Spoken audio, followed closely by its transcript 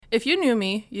If you knew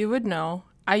me, you would know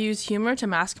I use humor to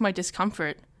mask my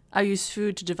discomfort. I use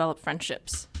food to develop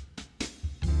friendships.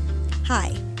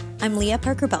 Hi, I'm Leah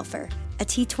Parker-Belfer, a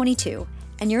T'22,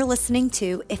 and you're listening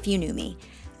to If You Knew Me,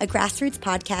 a grassroots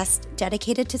podcast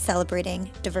dedicated to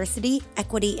celebrating diversity,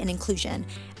 equity, and inclusion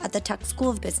at the Tuck School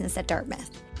of Business at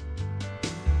Dartmouth.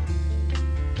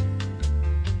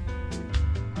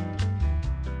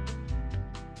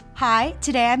 Hi,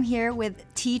 today I'm here with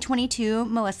T'22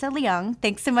 Melissa Leung.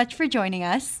 Thanks so much for joining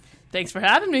us. Thanks for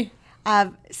having me.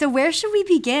 So where should we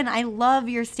begin? I love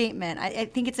your statement. I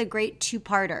think it's a great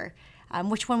two-parter.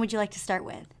 Which one would you like to start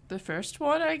with? The first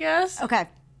one, I guess. Okay.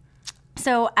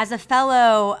 So as a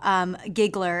fellow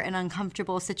giggler in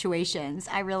uncomfortable situations,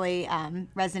 I really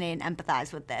resonate and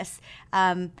empathize with this.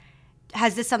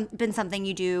 Has this been something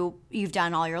you've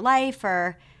done all your life,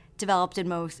 or developed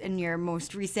in your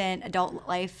most recent adult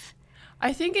life?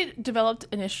 I think it developed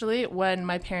initially when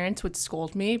my parents would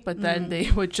scold me, but then they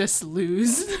would just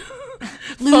lose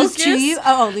Lose focus to you?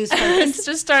 Oh, lose and focus.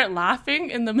 just start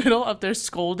laughing in the middle of their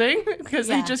scolding because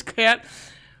they just can't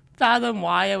fathom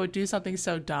why I would do something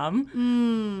so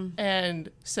dumb. And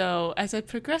so as I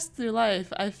progressed through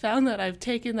life, I found that I've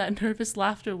taken that nervous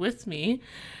laughter with me.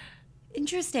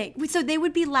 Interesting. So they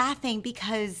would be laughing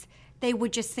because they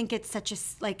would just think it's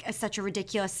such a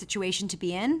ridiculous situation to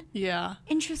be in? Yeah.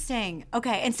 Interesting.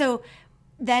 Okay. And so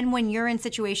then when you're in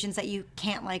situations that you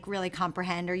can't really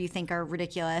comprehend or you think are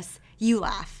ridiculous, you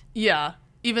laugh. Yeah.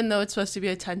 Even though it's supposed to be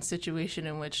a tense situation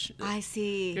in which I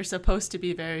see. You're supposed to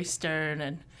be very stern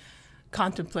and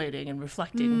contemplating and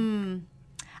reflecting.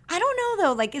 I don't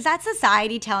know though. Is that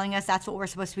society telling us that's what we're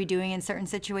supposed to be doing in certain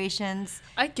situations?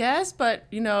 I guess, but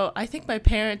I think my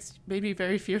parents made me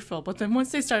very fearful. But then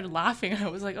once they started laughing, I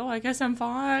was like, oh, I guess I'm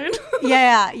fine.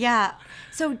 Yeah.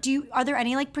 So are there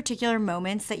any particular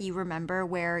moments that you remember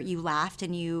where you laughed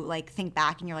and you think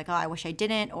back and you're like, oh, I wish I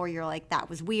didn't, or you're like, that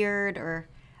was weird, or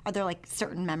are there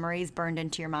certain memories burned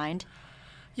into your mind?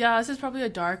 Yeah, this is probably a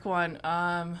dark one.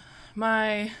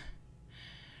 My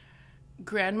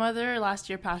grandmother last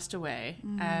year passed away,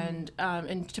 and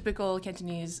in typical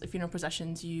Cantonese funeral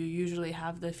processions, you usually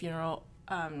have the funeral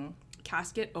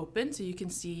casket open so you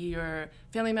can see your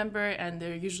family member, and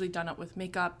they're usually done up with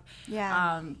makeup.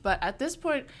 Yeah. But at this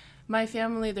point, my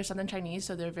family, they're Southern Chinese,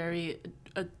 so they're very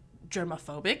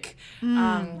germophobic.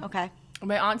 Okay.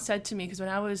 My aunt said to me, because when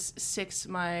I was 6,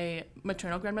 my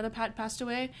maternal grandmother passed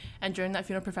away, and during that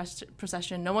funeral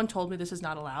procession, no one told me this is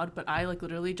not allowed, but I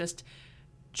literally just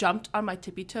jumped on my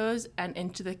tippy toes and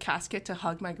into the casket to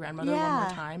hug my grandmother one more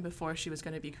time before she was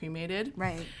going to be cremated.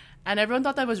 Right. And everyone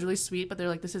thought that was really sweet, but they're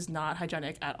like, this is not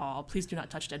hygienic at all. Please do not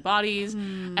touch dead bodies.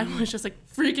 And was just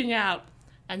freaking out.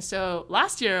 And so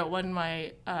last year when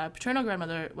my paternal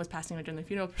grandmother was passing away during the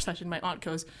funeral procession, my aunt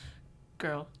goes,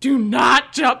 girl, do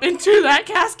not jump into that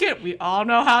casket. We all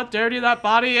know how dirty that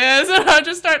body is. And I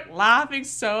just start laughing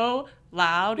so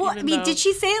loud. Well, did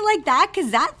she say it like that?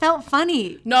 Because that felt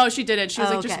funny. No, she didn't. She was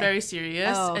okay. just very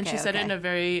serious. Oh, okay, and she said it in okay. a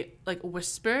very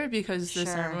whisper because the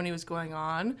Sure. ceremony was going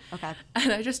on. Okay.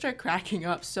 And I just start cracking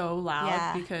up so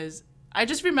loud because I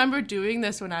just remember doing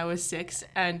this when I was 6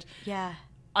 and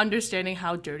understanding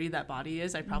how dirty that body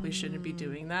is. I probably shouldn't be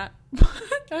doing that.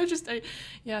 I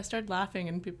started laughing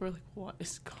and people were like, what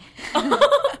is going on?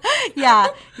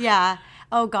 Yeah.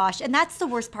 Oh, gosh. And that's the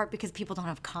worst part because people don't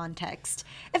have context.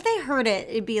 If they heard it,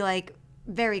 it'd be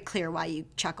very clear why you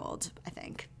chuckled, I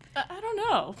think. I don't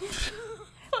know.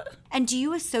 And do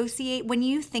you associate, when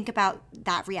you think about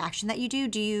that reaction that you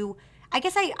do I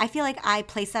guess I feel like I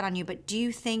place that on you, but do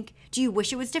you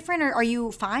wish it was different, or are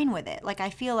you fine with it? I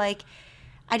feel like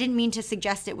I didn't mean to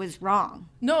suggest it was wrong.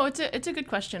 No, it's a good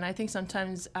question. I think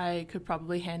sometimes I could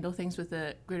probably handle things with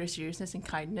a greater seriousness and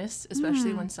kindness,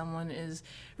 especially when someone is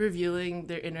revealing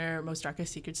their inner, most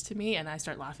darkest secrets to me and I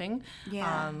start laughing.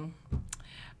 Yeah.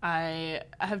 I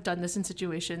have done this in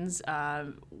situations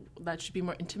that should be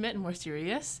more intimate and more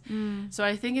serious. So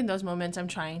I think in those moments I'm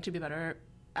trying to be better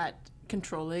at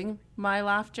controlling my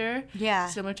laughter. Yeah.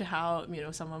 Similar to how,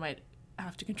 someone might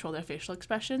have to control their facial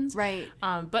expressions. Right.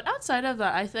 But outside of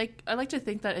that, I like to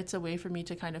think that it's a way for me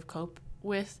to kind of cope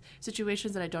with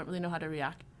situations that I don't really know how to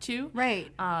react to.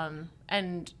 Right.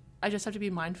 And I just have to be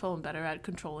mindful and better at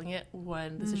controlling it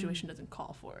when the situation doesn't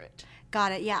call for it.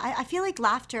 Got it. Yeah. I feel like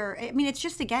laughter, it's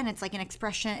just, again, it's like an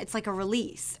expression. It's like a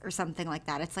release or something like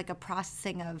that. It's like a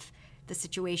processing of the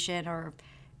situation or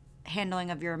handling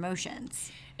of your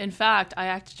emotions. In fact, I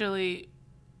actually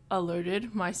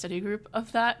alerted my study group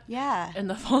of that. Yeah. In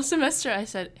the fall semester, I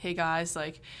said, hey guys,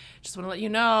 like, just want to let you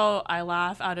know, I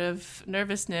laugh out of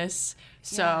nervousness.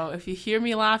 So if you hear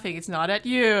me laughing, it's not at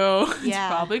you. It's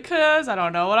probably because I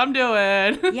don't know what I'm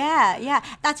doing. Yeah.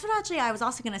 That's what actually I was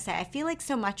also going to say. I feel like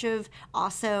so much of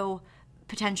also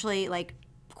potentially like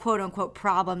quote unquote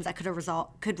problems that could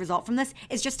result from this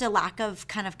is just a lack of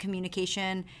kind of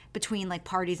communication between like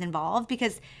parties involved,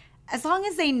 because as long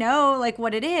as they know like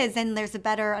what it is and there's a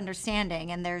better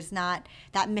understanding and there's not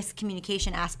that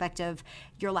miscommunication aspect of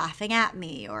you're laughing at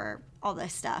me or all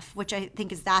this stuff, which I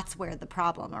think that's where the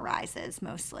problem arises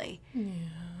mostly.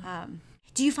 Yeah.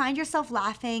 Do you find yourself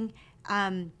laughing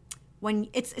when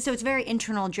it's very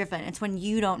internal driven? It's when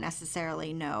you don't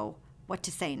necessarily know what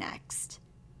to say next,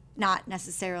 not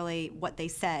necessarily what they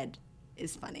said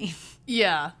is funny.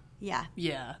 Yeah.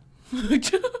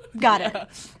 Got it.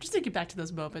 Just thinking back to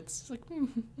those moments. It's like,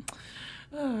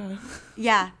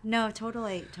 Yeah, no,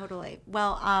 totally.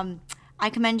 Well, I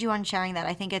commend you on sharing that.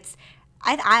 I think it's,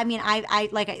 I mean, I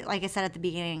like I said at the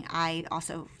beginning, I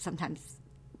also sometimes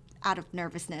out of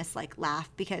nervousness like laugh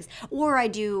because, or I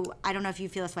don't know if you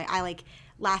feel this way, I like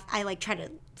laugh, I like try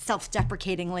to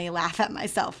self-deprecatingly laugh at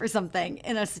myself or something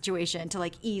in a situation to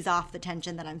like ease off the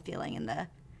tension that I'm feeling in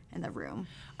the room.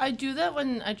 I do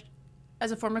that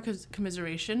as a form of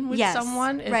commiseration with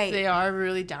someone. If they are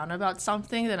really down about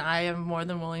something, then I am more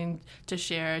than willing to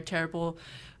share terrible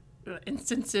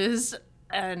instances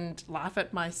and laugh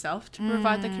at myself to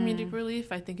provide the comedic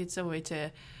relief. I think it's a way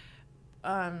to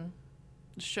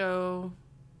show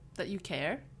that you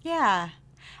care. Yeah.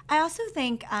 I also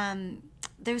think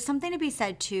there's something to be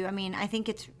said, too. I mean, I think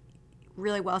it's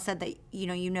really well said that,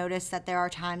 you notice that there are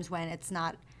times when it's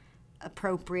not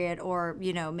appropriate or,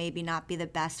 maybe not be the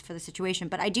best for the situation.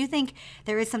 But I do think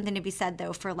there is something to be said,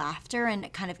 though, for laughter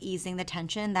and kind of easing the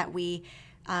tension that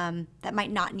that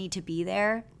might not need to be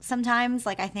there sometimes.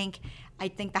 Like, I think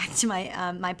back to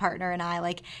my partner and I,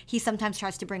 like, he sometimes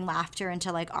tries to bring laughter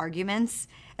into, like, arguments,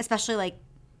 especially, like,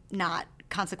 not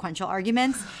consequential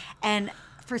arguments. And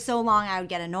for so long, I would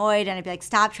get annoyed and I'd be like,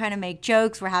 stop trying to make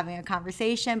jokes. We're having a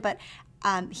conversation. But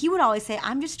he would always say,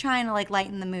 I'm just trying to like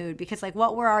lighten the mood because like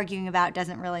what we're arguing about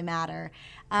doesn't really matter.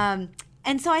 And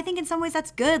so I think in some ways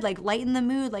that's good, like lighten the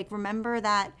mood, like remember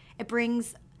that it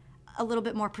brings a little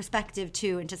bit more perspective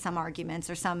too into some arguments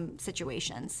or some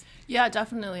situations. Yeah,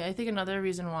 definitely. I think another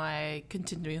reason why I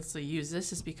continuously use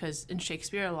this is because in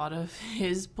Shakespeare, a lot of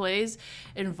his plays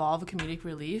involve comedic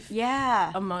relief.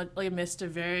 Yeah. Amidst a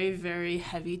very, very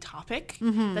heavy topic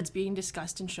that's being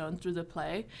discussed and shown through the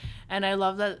play. And I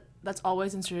love that that's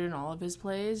always inserted in all of his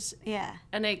plays. Yeah.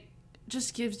 And it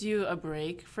just gives you a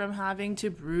break from having to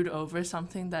brood over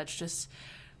something that's just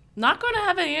not going to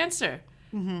have an answer.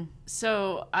 Mm-hmm.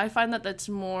 So I find that that's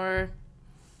more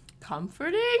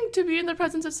comforting to be in the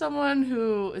presence of someone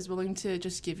who is willing to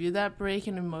just give you that break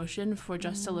in emotion for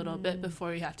just a little bit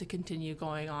before you have to continue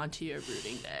going on to your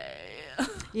brooding day.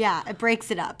 Yeah, it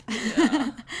breaks it up.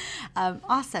 Yeah.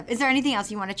 Awesome. Is there anything else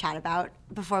you want to chat about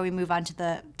before we move on to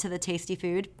the tasty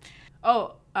food?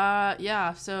 Oh,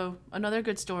 yeah. So another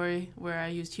good story where I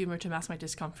used humor to mask my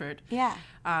discomfort. Yeah.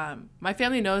 My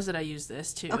family knows that I use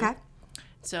this too. Okay.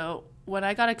 So when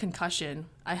I got a concussion,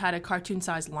 I had a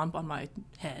cartoon-sized lump on my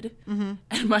head, and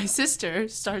my sister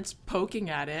starts poking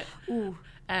at it. Ooh.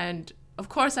 And of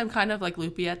course, I'm kind of like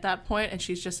loopy at that point, and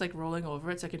she's just like rolling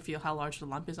over it so I can feel how large the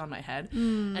lump is on my head.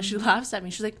 And she laughs at me.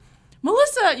 She's like,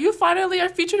 Melissa, you finally are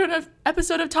featured in an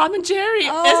episode of Tom and Jerry.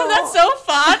 Oh. Isn't that so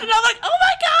fun? And I'm like, oh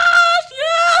my gosh,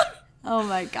 yeah! Oh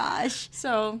my gosh.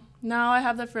 So now I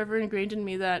have that forever ingrained in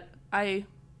me that I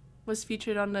was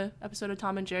featured on the episode of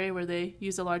Tom and Jerry where they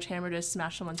use a large hammer to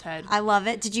smash someone's head. I love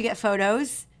it. Did you get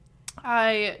photos?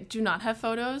 I do not have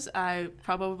photos. I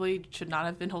probably should not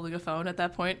have been holding a phone at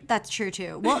that point. That's true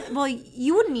too. Well,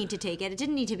 you wouldn't need to take it. It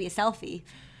didn't need to be a selfie.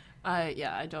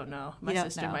 I don't know. My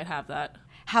sister might have that.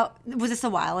 How was this a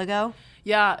while ago?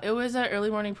 Yeah, it was an early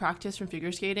morning practice from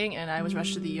figure skating, and I was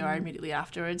rushed to the ER immediately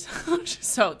afterwards.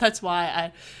 So that's why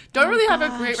I don't really have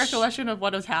a great recollection of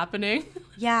what was happening.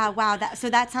 Yeah, wow. So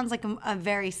that sounds like a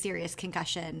very serious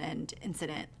concussion and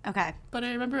incident. Okay. But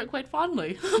I remember it quite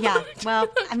fondly. Yeah, well,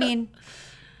 I mean,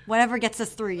 whatever gets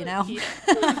us through, you know?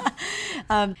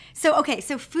 Yeah.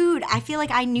 So food. I feel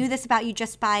like I knew this about you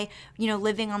just by,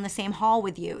 living on the same hall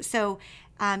with you. So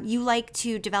you like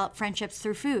to develop friendships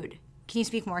through food. Can you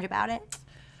speak more about it?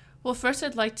 Well, first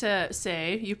I'd like to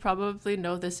say you probably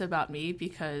know this about me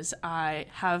because I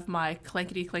have my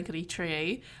clankety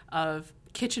tray of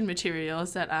kitchen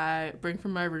materials that I bring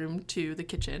from my room to the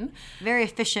kitchen. Very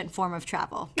efficient form of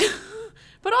travel.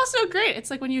 but also great. It's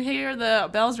like when you hear the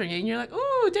bells ringing, you're like,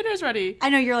 ooh, dinner's ready. I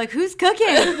know, you're like, who's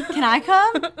cooking? Can I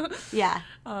come? Yeah.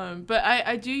 But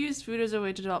I do use food as a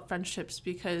way to develop friendships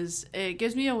because it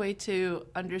gives me a way to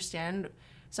understand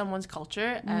someone's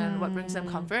culture and what brings them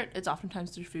comfort. It's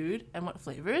oftentimes through food and what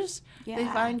flavors they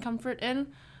find comfort in.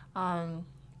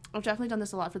 I've definitely done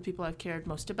this a lot for the people I've cared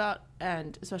most about,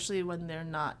 and especially when they're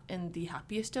not in the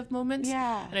happiest of moments.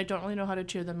 Yeah. And I don't really know how to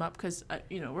cheer them up because,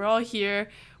 we're all here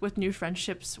with new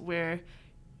friendships where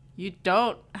you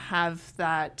don't have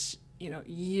that,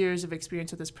 years of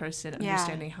experience with this person,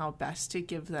 understanding how best to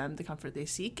give them the comfort they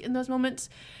seek in those moments.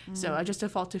 So I just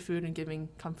default to food and giving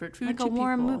comfort food to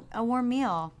people. A warm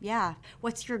meal. Yeah.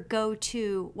 What's your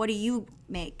go-to? What do you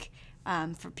make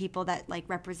for people that like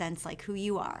represents like who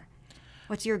you are?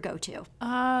 What's your go-to?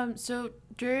 So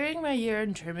during my year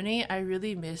in Germany, I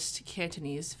really missed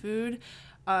Cantonese food.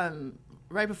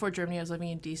 Right before Germany, I was living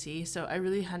in DC, so I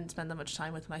really hadn't spent that much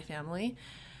time with my family,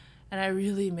 and I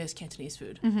really miss Cantonese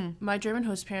food. My German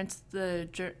host parents,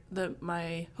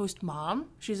 my host mom,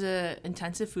 she's an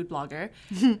intensive food blogger.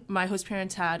 My host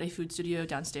parents had a food studio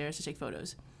downstairs to take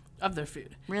photos of their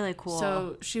food. Really cool.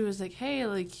 So she was like, hey,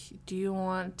 like, do you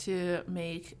want to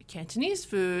make Cantonese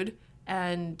food?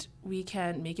 And we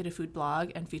can make it a food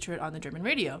blog and feature it on the German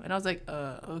radio. And I was like,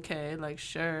 okay, like,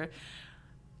 sure.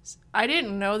 I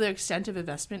didn't know the extent of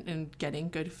investment in getting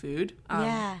good food.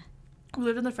 We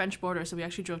lived on the French border, so we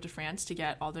actually drove to France to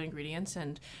get all the ingredients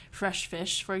and fresh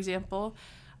fish, for example.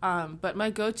 But my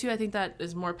go-to, I think that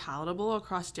is more palatable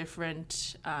across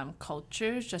different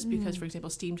cultures, just because, for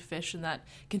example, steamed fish and that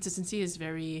consistency is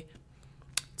very...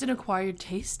 It's an acquired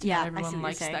taste. Yeah, everyone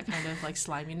likes that kind of like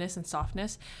sliminess and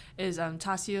softness. Is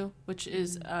tasyu, which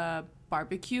is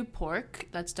barbecue pork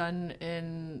that's done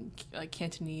in like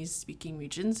Cantonese speaking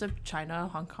regions of China,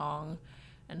 Hong Kong,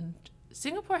 and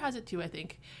Singapore has it too, I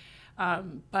think.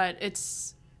 But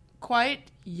it's quite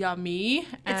yummy.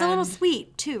 It's a little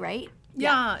sweet too, right?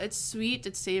 Yeah, it's sweet,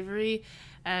 it's savory,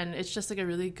 and it's just like a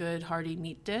really good hearty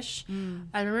meat dish.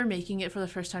 I remember making it for the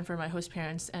first time for my host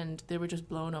parents, and they were just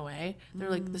blown away. They're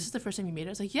like, this is the first time you made it?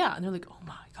 I was like, yeah. And they're like, oh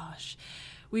my gosh.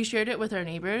 We shared it with our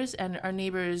neighbors, and our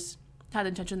neighbors had the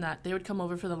intention that they would come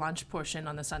over for the lunch portion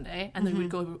on the Sunday, and then we'd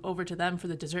go over to them for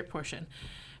the dessert portion.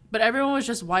 But everyone was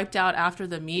just wiped out after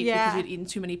the meat because we'd eaten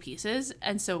too many pieces,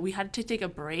 and so we had to take a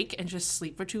break and just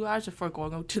sleep for 2 hours before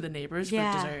going to the neighbors for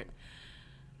dessert.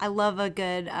 I love a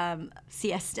good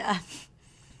siesta.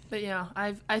 But yeah,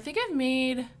 I think I've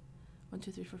made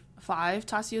 5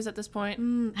 tasyos at this point.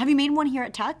 Have you made one here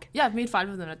at Tuck? Yeah, I've made 5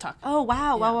 of them at Tuck. Oh,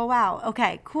 wow. Yeah. Wow.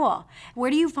 Okay, cool.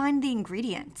 Where do you find the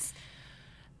ingredients?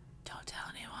 Don't tell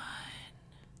anyone.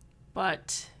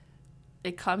 But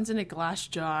it comes in a glass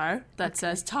jar that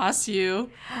says tasyu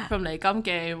from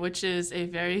Leung, which is a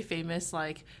very famous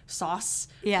like sauce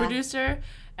producer.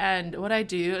 And what I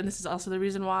do, and this is also the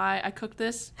reason why I cook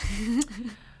this,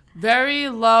 very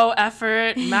low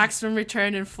effort, maximum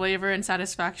return in flavor and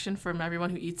satisfaction from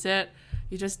everyone who eats it.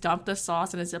 You just dump the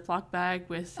sauce in a Ziploc bag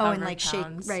with and like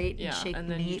pounds. Shake, yeah, shake and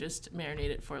then meat. You just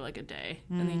marinate it for like a day,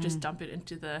 and then you just dump it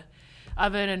into the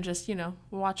oven and just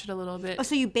watch it a little bit. Oh,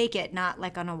 so you bake it, not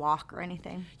like on a wok or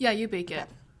anything? Yeah, you bake it.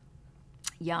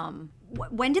 Yum.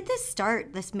 When did this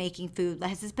start, this making food?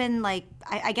 Has this been like,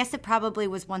 I guess it probably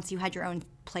was once you had your own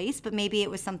place, but maybe it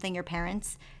was something your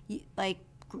parents,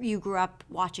 you grew up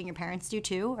watching your parents do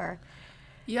too, or?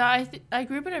 Yeah, I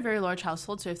grew up in a very large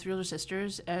household, so I have 3 older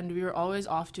sisters, and we were always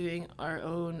off doing our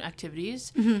own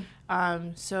activities.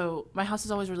 So my house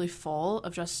is always really full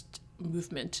of just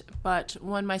movement. But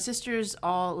when my sisters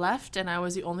all left and I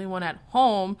was the only one at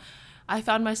home, I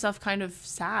found myself kind of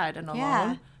sad and alone.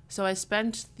 Yeah. So I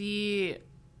spent the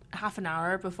half an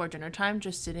hour before dinner time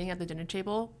just sitting at the dinner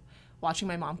table, watching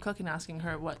my mom cook and asking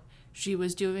her what she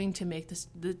was doing to make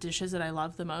the dishes that I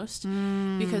love the most.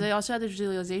 Because I also had this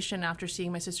realization after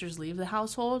seeing my sisters leave the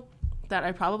household that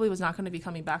I probably was not going to be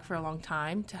coming back for a long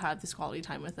time to have this quality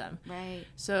time with them. Right.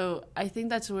 So I think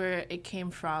that's where it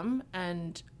came from,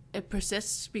 and it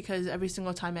persists because every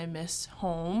single time I miss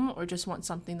home or just want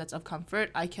something that's of comfort,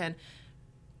 I can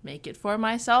make it for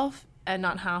myself and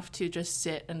not have to just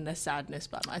sit in the sadness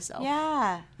by myself.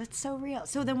 Yeah, that's so real.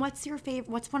 So then what's your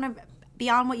what's one of,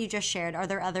 beyond what you just shared, are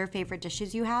there other favorite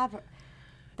dishes you have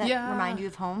that remind you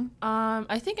of home?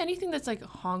 I think anything that's like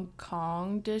Hong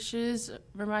Kong dishes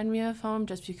remind me of home,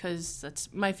 just because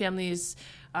that's my family's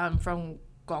from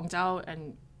Guangzhou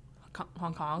and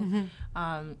Hong Kong.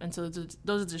 And so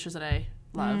those are the dishes that I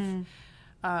love.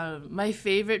 My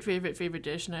favorite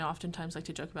dish, and I oftentimes like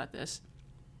to joke about this,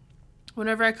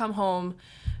 whenever I come home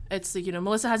it's like,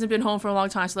 Melissa hasn't been home for a long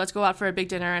time, so let's go out for a big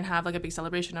dinner and have like a big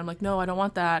celebration. I'm like, no, I don't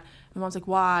want that. My mom's like,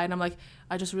 why? And I'm like,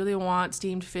 I just really want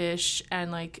steamed fish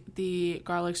and like the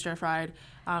garlic stir fried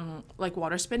like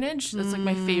water spinach. That's like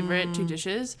my favorite 2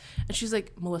 dishes. And she's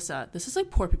like, Melissa, this is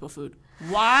like poor people food.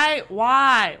 Why?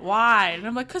 And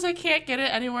I'm like, because I can't get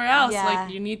it anywhere else. Yeah.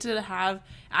 Like, you need to have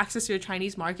access to a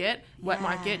Chinese market, wet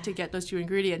market, to get those 2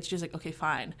 ingredients. She's like, okay,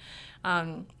 fine.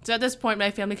 So at this point,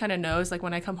 my family kind of knows, like,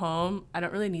 when I come home, I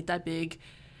don't really need that big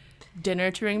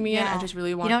dinner to ring me in. I just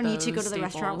really want. You don't need those to go to the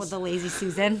staples. restaurant with the Lazy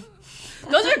Susan.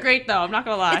 Those are great, though. I'm not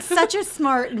gonna lie. It's such a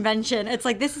smart invention. It's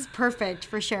like, this is perfect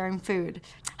for sharing food.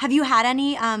 Have you had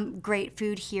any great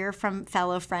food here from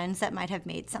fellow friends that might have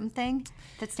made something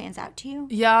that stands out to you?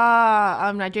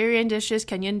 Yeah, Nigerian dishes,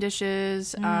 Kenyan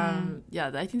dishes.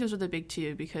 Yeah, I think those are the big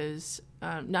 2 because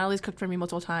Natalie's cooked for me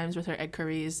multiple times with her egg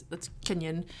curries. That's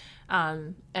Kenyan.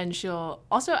 And she'll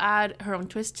also add her own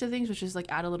twist to things, which is like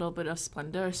add a little bit of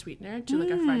Splenda or sweetener to like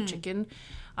a fried chicken.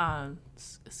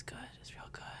 It's good. It's real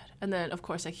good. And then, of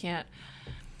course, I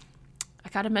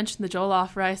gotta mention the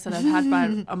jollof rice that I've had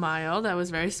by a mile. That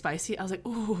was very spicy. I was like,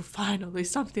 ooh, finally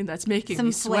something that's making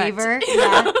me sweat. Some flavor,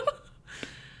 yeah.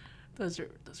 Those are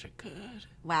good.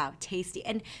 Wow, tasty.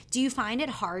 And do you find it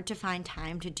hard to find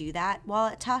time to do that while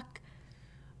at Tuck?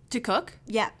 To cook?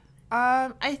 Yeah.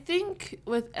 I think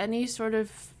with any sort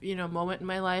of, moment in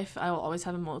my life, I will always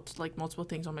have multiple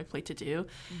things on my plate to do.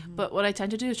 But what I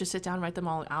tend to do is just sit down, write them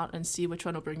all out, and see which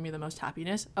one will bring me the most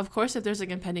happiness. Of course, if there's like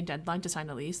an impending deadline to sign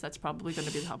a lease, that's probably going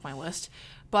to be the top of my list.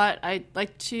 But I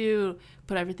like to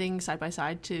put everything side by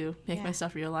side to make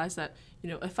myself realize that,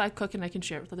 if I cook and I can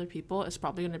share it with other people, it's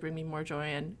probably going to bring me more joy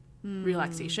and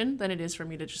relaxation than it is for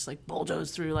me to just like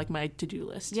bulldoze through like my to-do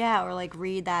list. Yeah, or like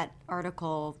read that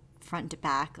article front to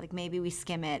back. Like, maybe we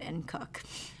skim it and cook.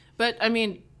 But I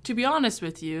mean, to be honest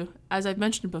with you, as I've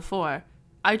mentioned before,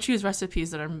 I choose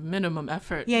recipes that are minimum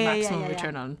effort, maximum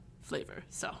return on flavor.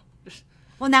 So,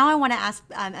 well, now I want to ask,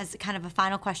 as kind of a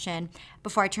final question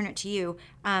before I turn it to you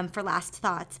for last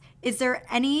thoughts, is there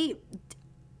any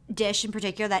dish in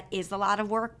particular that is a lot of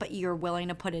work, but you're willing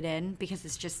to put it in because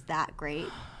it's just that great?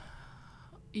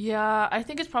 Yeah, I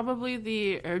think it's probably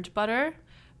the herb butter.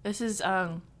 This is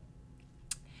a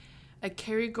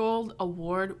Kerrygold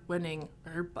award-winning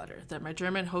herb butter that my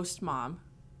German host mom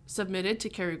submitted to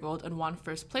Kerrygold and won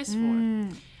first place for.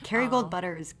 Kerrygold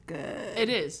butter is good. It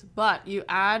is, but you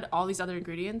add all these other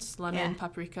ingredients: lemon,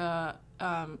 paprika,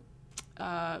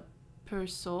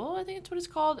 persol, I think it's what it's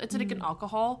called. It's like an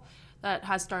alcohol that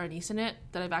has star anise in it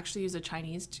that I've actually used a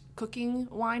Chinese cooking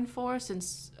wine for,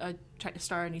 since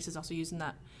star anise is also used in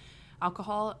that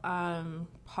alcohol.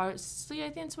 Parsley, I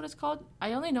think that's what it's called.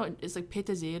 I only know it's like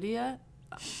petersilia.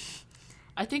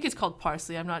 I think it's called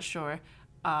parsley. I'm not sure.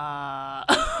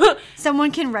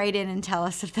 Someone can write in and tell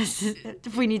us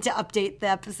if we need to update the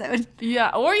episode. Yeah,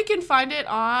 or you can find it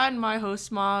on my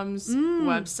host mom's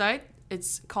website.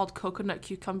 It's called Coconut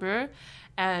Cucumber,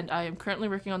 and I am currently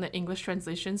working on the English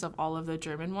translations of all of the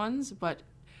German ones. But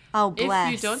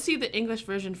if you don't see the English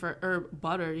version for herb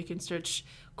butter, you can search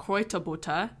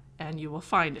Kräuterbutter and you will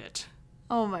find it.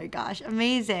 Oh my gosh,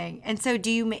 amazing. And so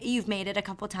you've made it a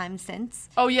couple times since?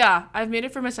 Oh yeah, I've made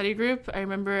it for my study group. I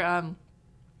remember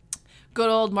good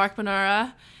old Mark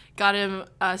Manara got him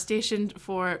stationed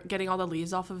for getting all the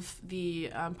leaves off of the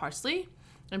parsley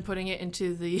and putting it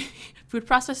into the food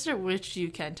processor, which you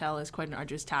can tell is quite an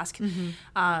arduous task.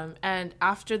 And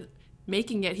after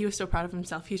making it, he was so proud of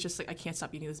himself. He's just like, I can't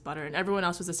stop eating this butter. And everyone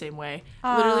else was the same way.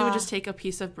 Literally would just take a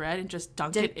piece of bread and just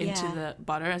dunk it into the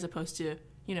butter, as opposed to,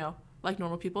 like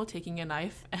normal people, taking a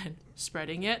knife and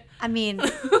spreading it. I mean,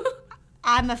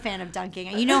 I'm a fan of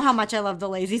dunking. You know how much I love the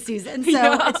Lazy Susan,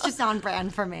 so it's just on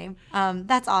brand for me.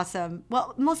 That's awesome.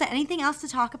 Well, Melissa, anything else to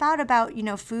talk about,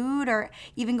 food, or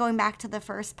even going back to the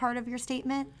first part of your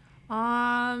statement?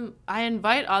 I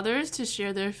invite others to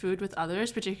share their food with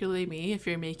others, particularly me, if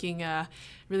you're making a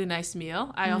really nice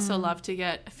meal. I also love to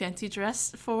get fancy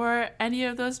dressed for any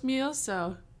of those meals,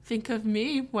 so think of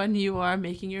me when you are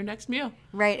making your next meal.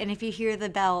 Right, and if you hear the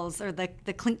bells or the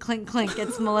clink, clink, clink,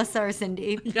 it's Melissa or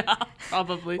Cindy. Yeah,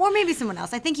 probably. Or maybe someone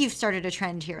else. I think you've started a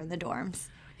trend here in the dorms.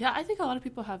 Yeah, I think a lot of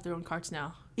people have their own carts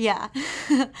now. Yeah.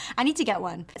 I need to get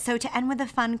one. So to end with a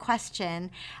fun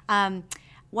question,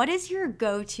 what is your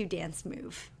go-to dance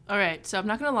move? All right, so I'm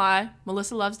not going to lie.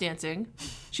 Melissa loves dancing.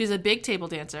 She's a big table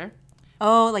dancer.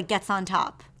 Oh, like gets on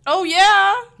top. Oh,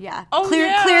 yeah. Yeah. Oh,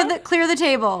 Clear the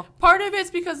table. Part of it's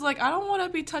because, I don't want to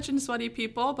be touching sweaty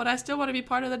people, but I still want to be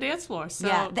part of the dance floor. So.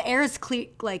 Yeah, the air is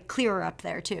clearer up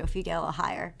there, too, if you get a little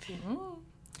higher.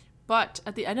 But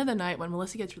at the end of the night, when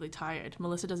Melissa gets really tired,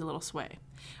 Melissa does a little sway.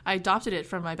 I adopted it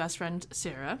from my best friend,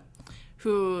 Sarah,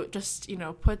 who just,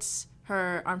 puts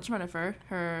her arms in front of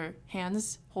her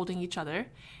hands holding each other,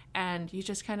 and you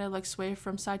just kind of like sway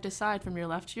from side to side, from your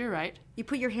left to your right. You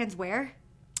put your hands where?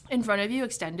 In front of you,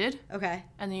 extended. Okay.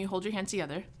 And then you hold your hands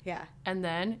together. Yeah. And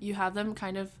then you have them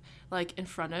kind of like in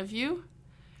front of you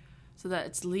so that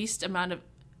it's least amount of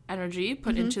energy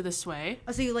put into the sway.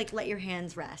 Oh, so you like let your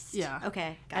hands rest. Yeah.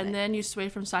 Okay, got it. And then you sway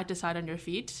from side to side on your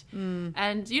feet.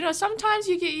 And, sometimes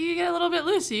you get a little bit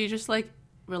loose. So you just like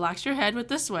relax your head with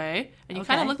the sway. And you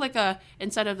kind of look like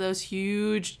instead of those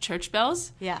huge church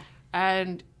bells. Yeah.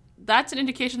 And that's an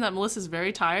indication that Melissa's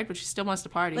very tired, but she still wants to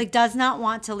party. Like does not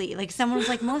want to leave. Like someone was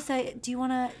like, Melissa, do you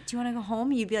wanna go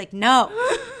home? You'd be like, no,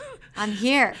 I'm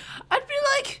here. I'd be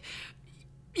like,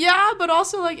 yeah, but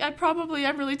also like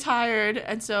I'm really tired,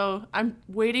 and so I'm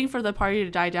waiting for the party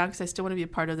to die down because I still want to be a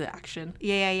part of the action.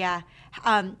 Yeah.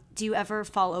 Do you ever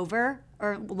fall over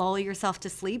or lull yourself to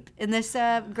sleep in this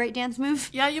great dance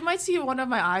move? Yeah, you might see one of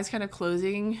my eyes kind of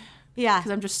closing. Yeah.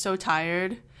 Because I'm just so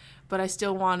tired, but I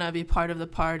still want to be part of the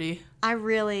party. I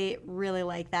really, really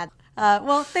like that.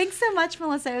 Well, thanks so much,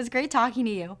 Melissa. It was great talking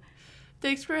to you.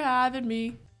 Thanks for having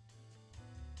me.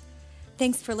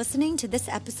 Thanks for listening to this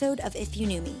episode of If You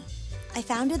Knew Me. I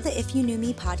founded the If You Knew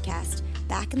Me podcast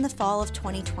back in the fall of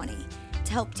 2020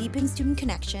 to help deepen student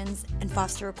connections and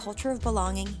foster a culture of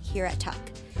belonging here at Tuck.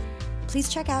 Please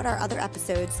check out our other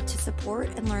episodes to support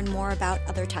and learn more about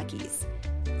other Tuckies.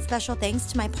 Special thanks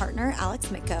to my partner, Alex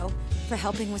Mitko, for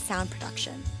helping with sound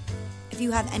production. If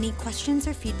you have any questions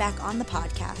or feedback on the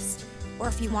podcast, or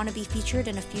if you want to be featured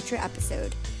in a future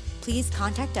episode, please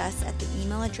contact us at the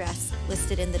email address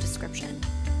listed in the description.